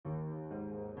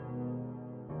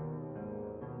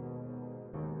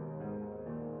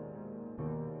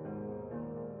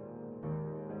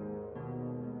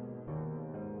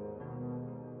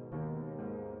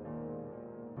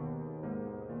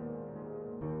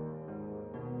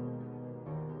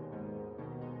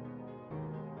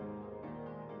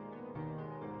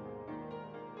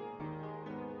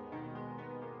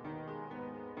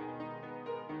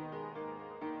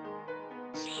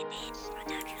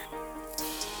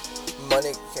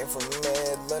Money came from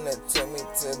Midland, it took me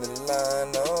to the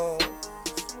line, oh.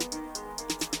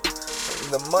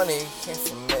 The money came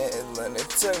from Midland, it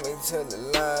took me to the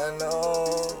line,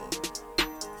 oh.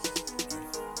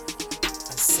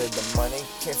 I said the money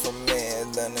came from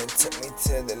Midland, it took me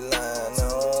to the line,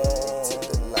 oh.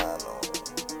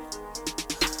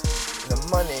 The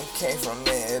money came from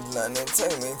Midland, it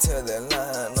took me to the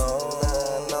line, oh.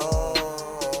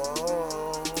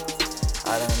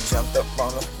 I done jumped up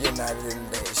on the United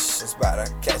Nations, about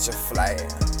to catch a flight,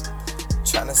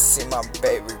 tryna see my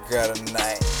baby girl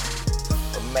tonight.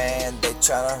 But man, they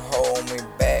tryna hold me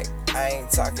back. I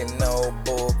ain't talking no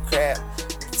bull crap,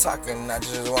 talking I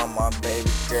just want my baby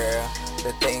girl.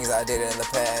 The things I did in the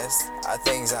past are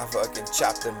things I fucking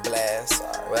chopped and blast.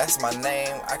 Well, that's my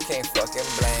name, I can't fucking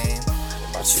blame.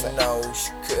 But you know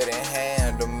she couldn't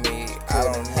handle me. I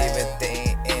don't even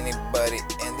think anybody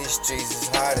in these streets as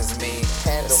hard as me.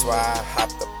 That's why I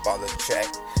hopped up on the track.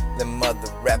 Them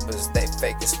other rappers, they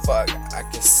fake as fuck. I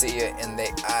can see it in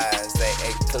their eyes, they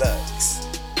ain't clucks.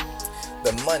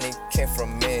 The money came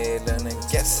from Midland, and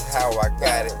guess how I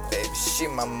got it, baby? She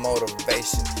my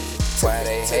motivation. Why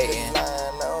they hating?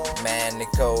 Man,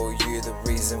 Nicole, you the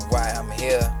reason why I'm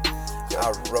here.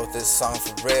 I wrote this song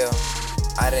for real.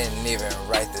 I didn't even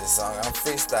write this song, I'm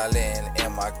freestyling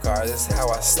in my car. This is how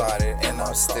I started, and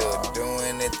I'm still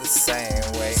doing it the same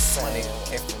way. Money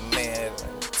came from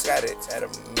Midland, got it at a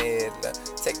Midland,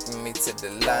 taking me to the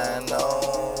line,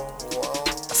 oh.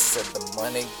 I said the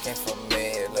money came from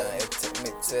Midland, it took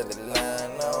me to the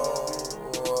line,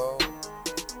 oh.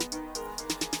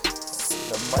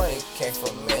 The money came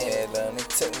from Midland, it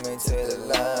took me to the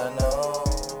line, oh.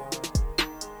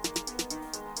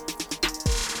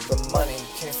 The money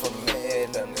came from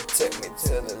Midland, it took me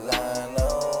to the line,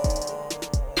 oh.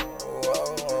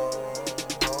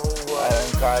 I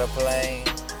done caught a plane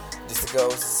just to go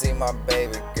see my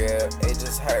baby girl. It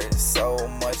just hurts so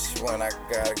much when I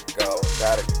gotta go.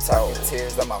 Gotta talk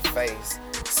tears on my face.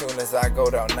 Soon as I go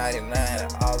down 99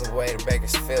 all the way to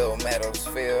Bakersfield,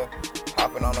 Meadowsfield,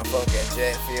 hopping on a fucking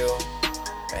jet fuel.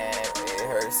 Man, it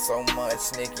hurts so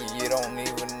much, Nikki, you don't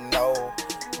even know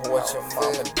what your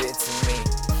mama did to me.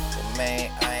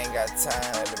 Man, I ain't got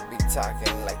time to be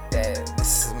talking like that.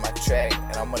 This is my track,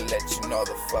 and I'ma let you know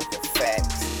the fucking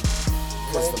facts.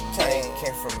 Cause the money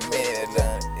came from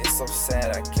Midland. It's so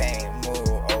sad I can't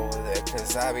move over there,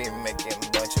 cause I be making a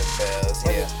bunch of bells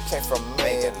here. Came from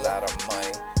making a lot of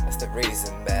money. That's the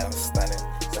reason that I'm stunning.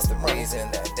 That's the reason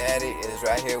that daddy is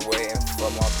right here waiting for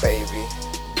my baby.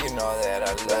 You know that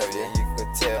I love you. You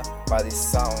could tell by these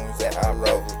songs that I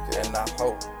wrote, and I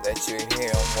hope that you hear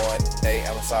them one day.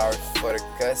 I'm sorry for the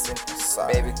cussing,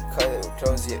 baby.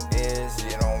 Close your ears.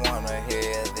 You don't wanna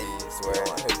hear these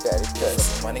words. Daddy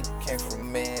cussing. The money came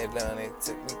from Midland. It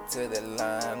took me to the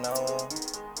line. Oh,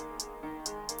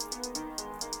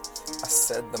 I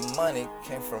said the money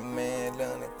came from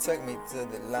Midland. It took me to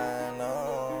the line.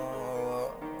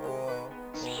 Oh.